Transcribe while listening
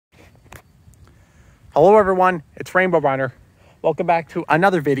Hello everyone, it's Rainbow Runner. Welcome back to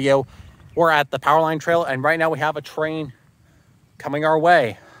another video. We're at the Powerline Trail and right now we have a train coming our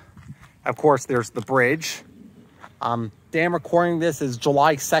way. Of course, there's the bridge. Day I'm recording this is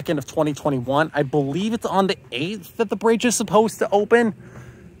July 2nd of 2021. I believe it's on the 8th that the bridge is supposed to open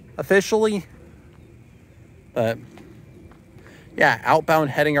officially. But yeah,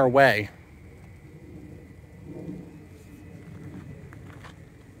 outbound heading our way.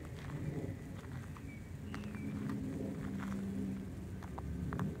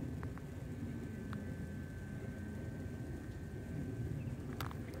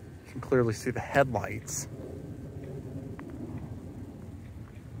 You can clearly see the headlights.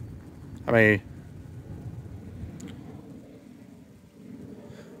 I mean,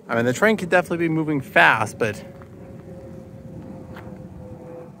 the train could definitely be moving fast, but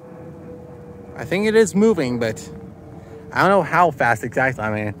I think it is moving, but I don't know how fast exactly.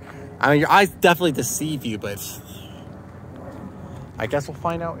 I mean, your eyes definitely deceive you, but I guess we'll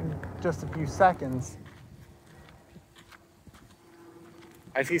find out in just a few seconds.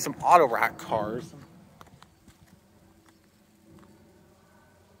 I see some Autorack cars.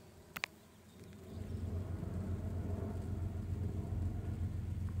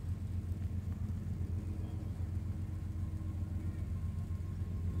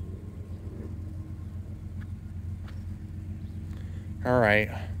 All right,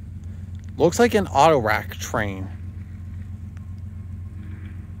 looks like an Autorack train.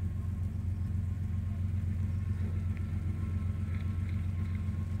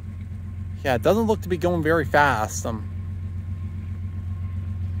 Yeah, it doesn't look to be going very fast. I'm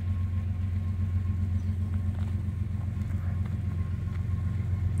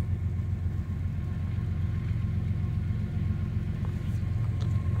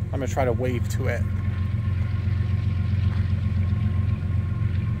gonna try to wave to it.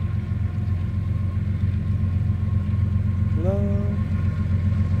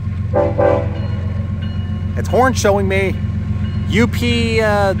 Its horn showing me UP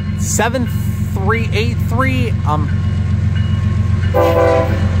 7383.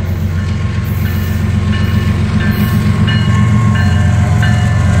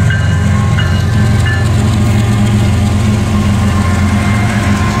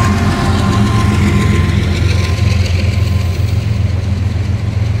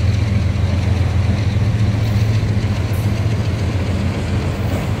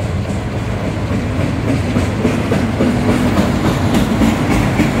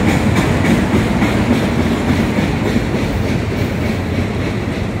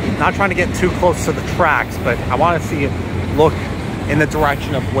 Not trying to get too close to the tracks, but I want to see it look in the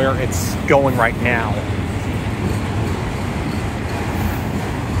direction of where it's going right now.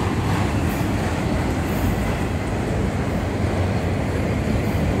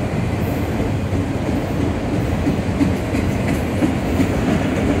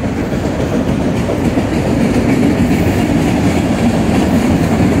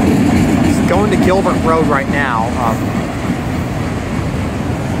 It's going to Gilbert Road right now.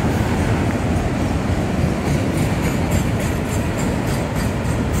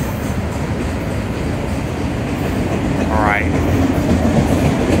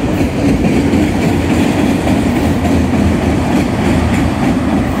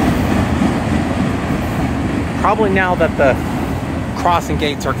 Probably now that the crossing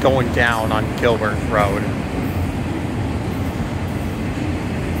gates are going down on Gilbert Road.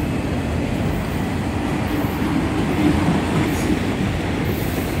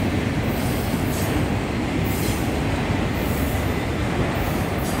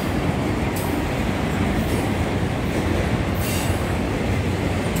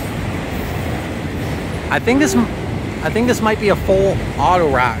 I think this might be a full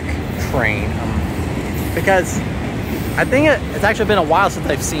Autorack train. Because I think it's actually been a while since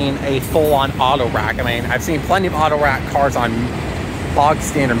I've seen a full-on Autorack. I mean, I've seen plenty of Autorack cars on bog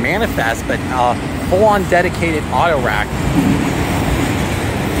standard manifest, but full-on dedicated Autorack,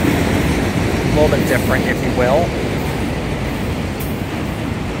 a little bit different, if you will.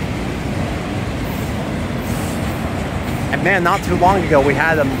 And man, not too long ago, we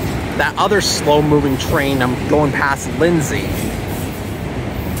had that other slow-moving train going past Lindsay.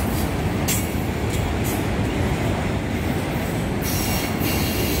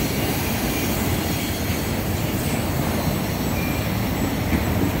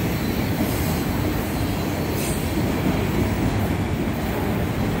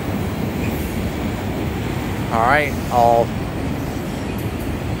 All right, I'll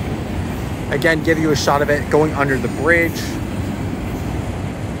again give you a shot of it going under the bridge.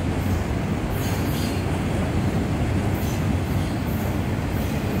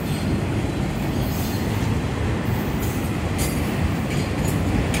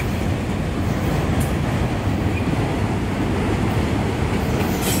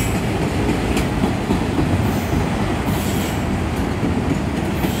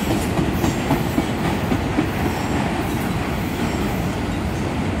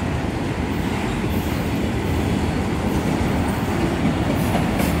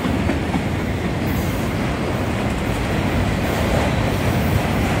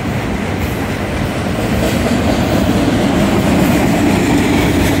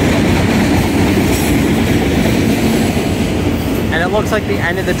 looks like the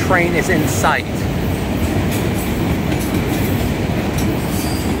end of the train is in sight.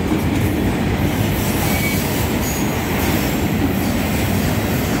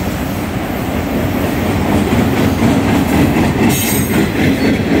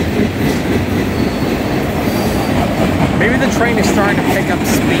 Maybe the train is starting to pick up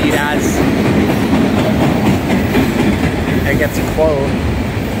speed as it gets close,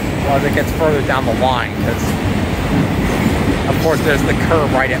 or as it gets further down the line, because of course there's the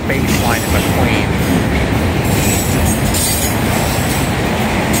curve right at baseline in between.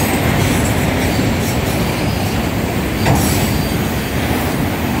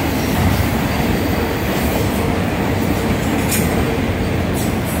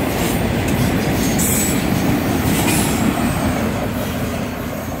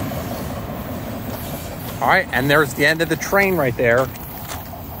 All right, and there's the end of the train right there.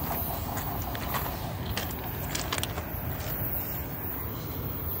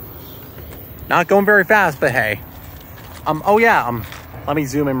 Not going very fast, but hey. Oh yeah, let me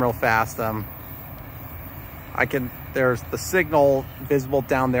zoom in real fast. There's the signal visible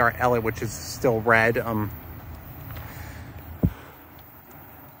down there at Elliott, which is still red.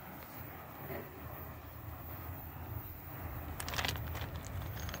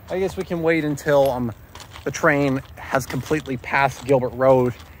 I guess we can wait until the train has completely passed Gilbert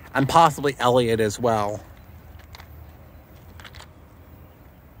Road and possibly Elliott as well.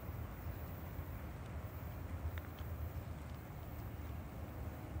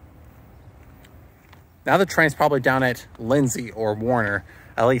 Now the train's probably down at Lindsay or Warner,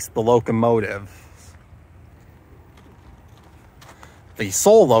 at least the locomotive. The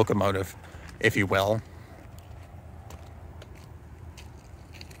sole locomotive, if you will.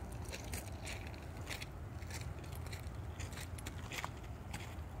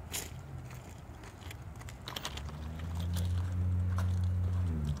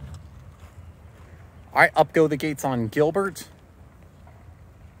 All right, up go the gates on Gilbert.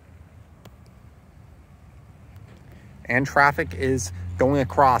 And traffic is going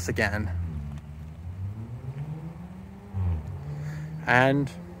across again. And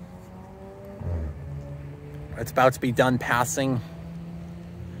it's about to be done passing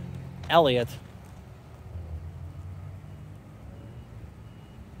Elliott.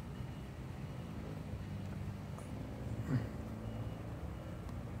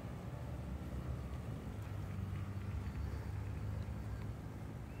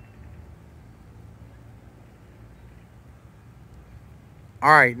 All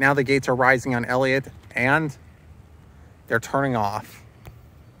right, now the gates are rising on Elliott and they're turning off.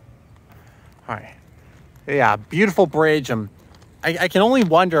 All right. Yeah, beautiful bridge. I can only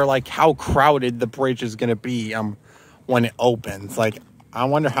wonder like how crowded the bridge is gonna be when it opens. Like, I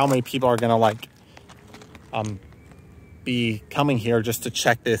wonder how many people are gonna like be coming here just to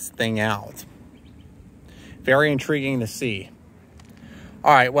check this thing out. Very intriguing to see.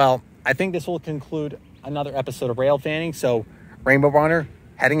 All right, well, I think this will conclude another episode of Railfanning. So Rainbow Runner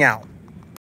heading out.